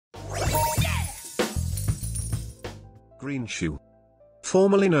Greenshoe.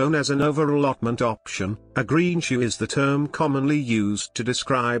 Formerly known as an over-allotment option, a greenshoe is the term commonly used to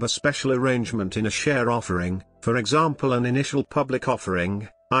describe a special arrangement in a share offering, for example an initial public offering,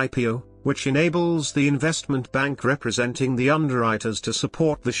 IPO, which enables the investment bank representing the underwriters to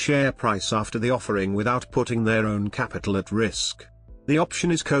support the share price after the offering without putting their own capital at risk. The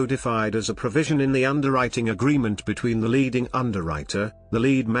option is codified as a provision in the underwriting agreement between the leading underwriter, the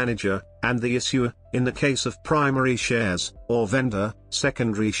lead manager, and the issuer, in the case of primary shares, or vendor,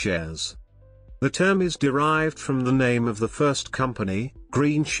 secondary shares. The term is derived from the name of the first company,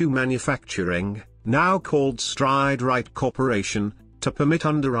 Greenshoe Manufacturing, now called Stride-Rite Corporation, to permit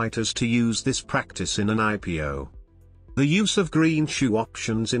underwriters to use this practice in an IPO. The use of greenshoe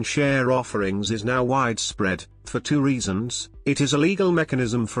options in share offerings is now widespread, for two reasons. It is a legal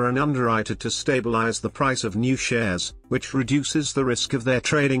mechanism for an underwriter to stabilize the price of new shares, which reduces the risk of their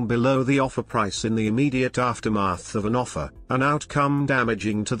trading below the offer price in the immediate aftermath of an offer, an outcome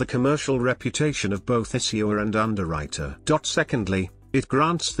damaging to the commercial reputation of both issuer and underwriter. Secondly, it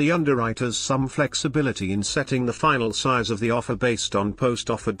grants the underwriters some flexibility in setting the final size of the offer based on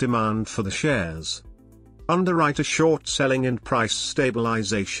post-offer demand for the shares. Underwriter short selling and price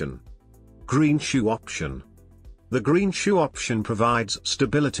stabilization. Greenshoe option. The greenshoe option provides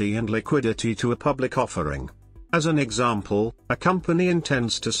stability and liquidity to a public offering. As an example, a company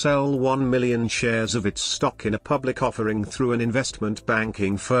intends to sell 1 million shares of its stock in a public offering through an investment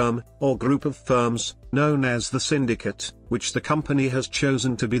banking firm, or group of firms, known as the syndicate, which the company has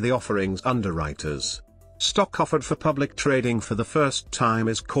chosen to be the offering's underwriters. Stock offered for public trading for the first time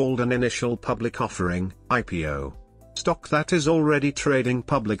is called an initial public offering, IPO. Stock that is already trading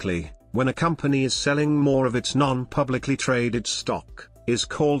publicly, when a company is selling more of its non-publicly traded stock, is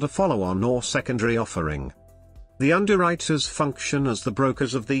called a follow-on or secondary offering. The underwriters function as the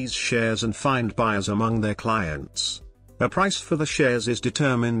brokers of these shares and find buyers among their clients. A price for the shares is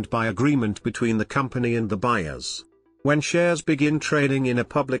determined by agreement between the company and the buyers. When shares begin trading in a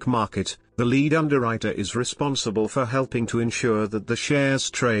public market, the lead underwriter is responsible for helping to ensure that the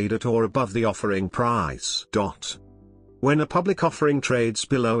shares trade at or above the offering price. When a public offering trades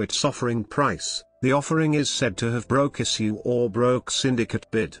below its offering price, the offering is said to have broke issue or broke syndicate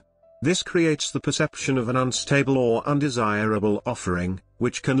bid. This creates the perception of an unstable or undesirable offering,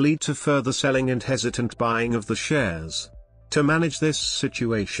 which can lead to further selling and hesitant buying of the shares. To manage this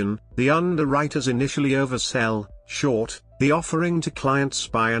situation, the underwriters initially oversell, short, the offering to clients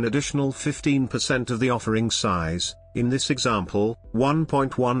by an additional 15% of the offering size, in this example,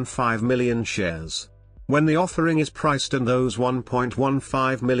 1.15 million shares. When the offering is priced and those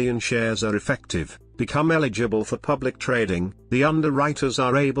 1.15 million shares are effective, become eligible for public trading, the underwriters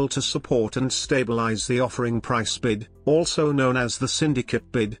are able to support and stabilize the offering price bid, also known as the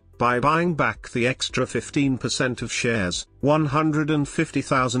syndicate bid, by buying back the extra 15% of shares,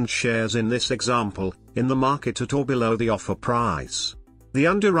 150,000 shares in this example, in the market at or below the offer price. The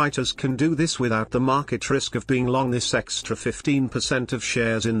underwriters can do this without the market risk of being long this extra 15% of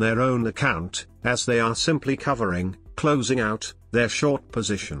shares in their own account, as they are simply closing out, their short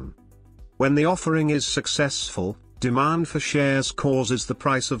position. When the offering is successful, demand for shares causes the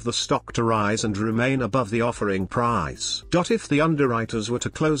price of the stock to rise and remain above the offering price. If the underwriters were to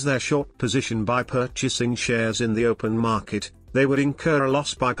close their short position by purchasing shares in the open market, they would incur a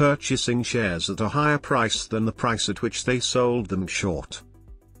loss by purchasing shares at a higher price than the price at which they sold them short.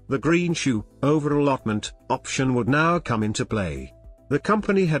 The greenshoe, over-allotment, option would now come into play. The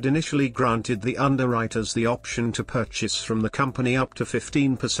company had initially granted the underwriters the option to purchase from the company up to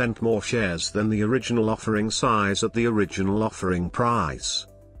 15% more shares than the original offering size at the original offering price.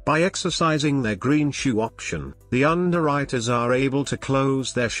 By exercising their greenshoe option, the underwriters are able to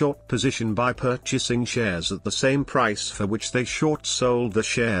close their short position by purchasing shares at the same price for which they short sold the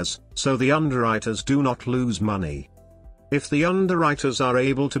shares, so the underwriters do not lose money. If the underwriters are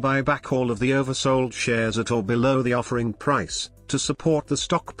able to buy back all of the oversold shares at or below the offering price, to support the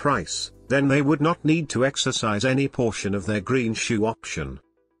stock price, then they would not need to exercise any portion of their greenshoe option.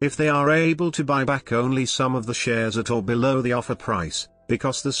 If they are able to buy back only some of the shares at or below the offer price,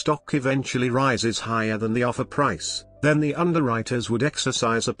 because the stock eventually rises higher than the offer price, then the underwriters would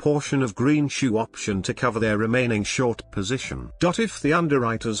exercise a portion of greenshoe option to cover their remaining short position. If the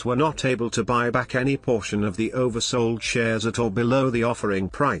underwriters were not able to buy back any portion of the oversold shares at or below the offering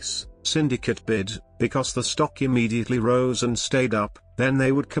price, syndicate bid, because the stock immediately rose and stayed up, then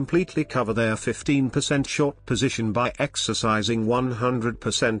they would completely cover their 15% short position by exercising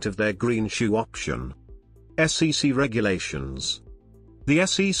 100% of their greenshoe option. SEC regulations. The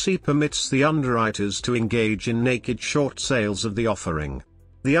SEC permits the underwriters to engage in naked short sales of the offering.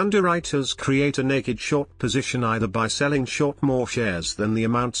 The underwriters create a naked short position either by selling short more shares than the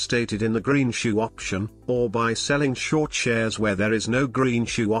amount stated in the Greenshoe option, or by selling short shares where there is no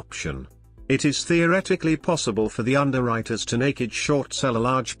Greenshoe option. It is theoretically possible for the underwriters to naked short sell a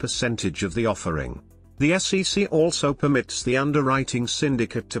large percentage of the offering. The SEC also permits the underwriting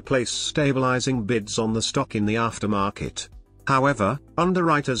syndicate to place stabilizing bids on the stock in the aftermarket. However,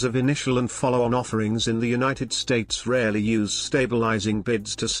 underwriters of initial and follow-on offerings in the United States rarely use stabilizing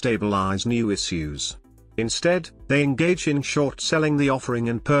bids to stabilize new issues. Instead, they engage in short selling the offering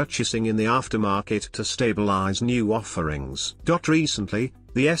and purchasing in the aftermarket to stabilize new offerings. Recently,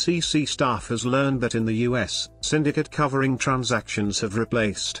 the SEC staff has learned that in the US, syndicate covering transactions have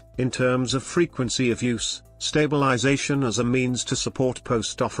replaced, in terms of frequency of use, stabilization as a means to support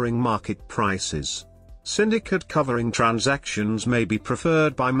post-offering market prices. Syndicate covering transactions may be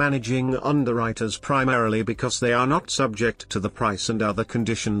preferred by managing underwriters primarily because they are not subject to the price and other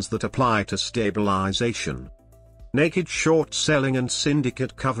conditions that apply to stabilization. Naked short selling and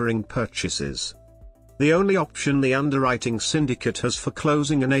syndicate covering purchases. The only option the underwriting syndicate has for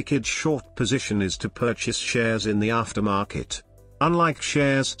closing a naked short position is to purchase shares in the aftermarket. Unlike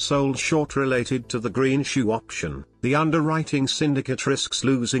shares sold short related to the Greenshoe option, the underwriting syndicate risks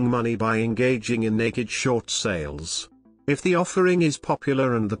losing money by engaging in naked short sales. If the offering is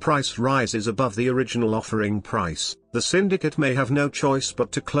popular and the price rises above the original offering price, the syndicate may have no choice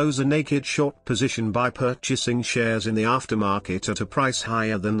but to close a naked short position by purchasing shares in the aftermarket at a price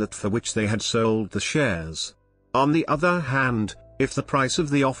higher than that for which they had sold the shares. On the other hand, if the price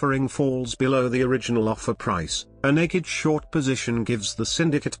of the offering falls below the original offer price, a naked short position gives the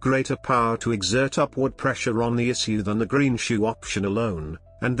syndicate greater power to exert upward pressure on the issue than the Greenshoe option alone,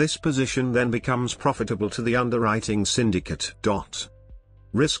 and this position then becomes profitable to the underwriting syndicate.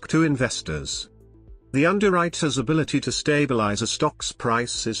 Risk to investors. The underwriter's ability to stabilize a stock's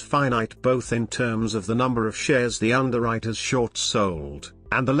price is finite both in terms of the number of shares the underwriters short sold,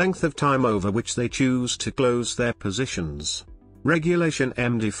 and the length of time over which they choose to close their positions. Regulation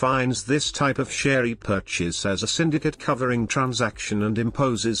M defines this type of share repurchase as a syndicate covering transaction and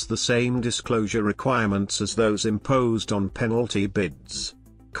imposes the same disclosure requirements as those imposed on penalty bids.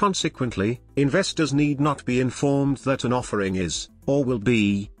 Consequently, investors need not be informed that an offering is, or will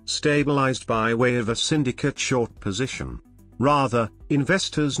be, stabilized by way of a syndicate short position. Rather,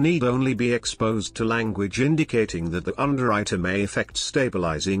 investors need only be exposed to language indicating that the underwriter may effect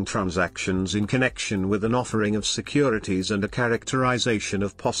stabilizing transactions in connection with an offering of securities and a characterization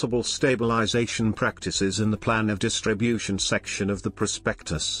of possible stabilization practices in the plan of distribution section of the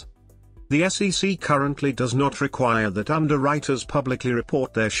prospectus. The SEC currently does not require that underwriters publicly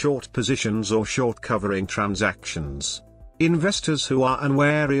report their short positions or short covering transactions. Investors who are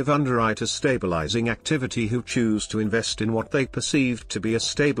unwary of underwriter stabilizing activity who choose to invest in what they perceive to be a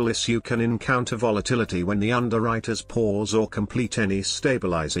stable issue can encounter volatility when the underwriters pause or complete any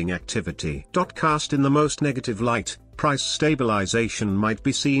stabilizing activity. Cast in the most negative light, price stabilization might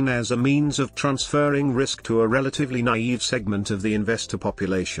be seen as a means of transferring risk to a relatively naive segment of the investor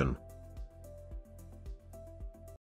population.